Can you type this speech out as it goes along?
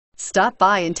Stop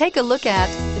by and take a look at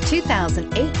the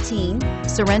 2018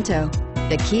 Sorento.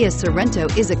 The Kia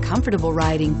Sorento is a comfortable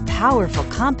riding, powerful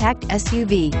compact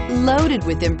SUV loaded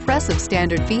with impressive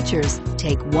standard features.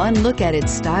 Take one look at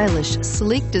its stylish,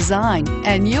 sleek design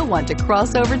and you'll want to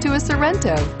cross over to a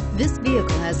Sorento. This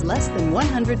vehicle has less than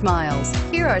 100 miles.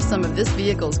 Here are some of this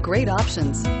vehicle's great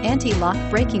options: anti-lock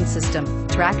braking system,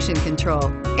 traction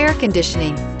control, air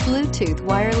conditioning, Bluetooth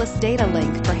wireless data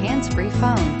link for hands-free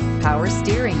phone, power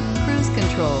steering, cruise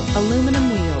control, aluminum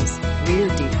wheels, rear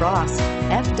defrost,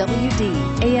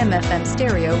 FWD, AM/FM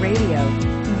stereo radio.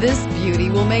 This beauty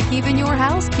will make even your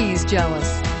house keys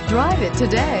jealous. Drive it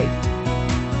today.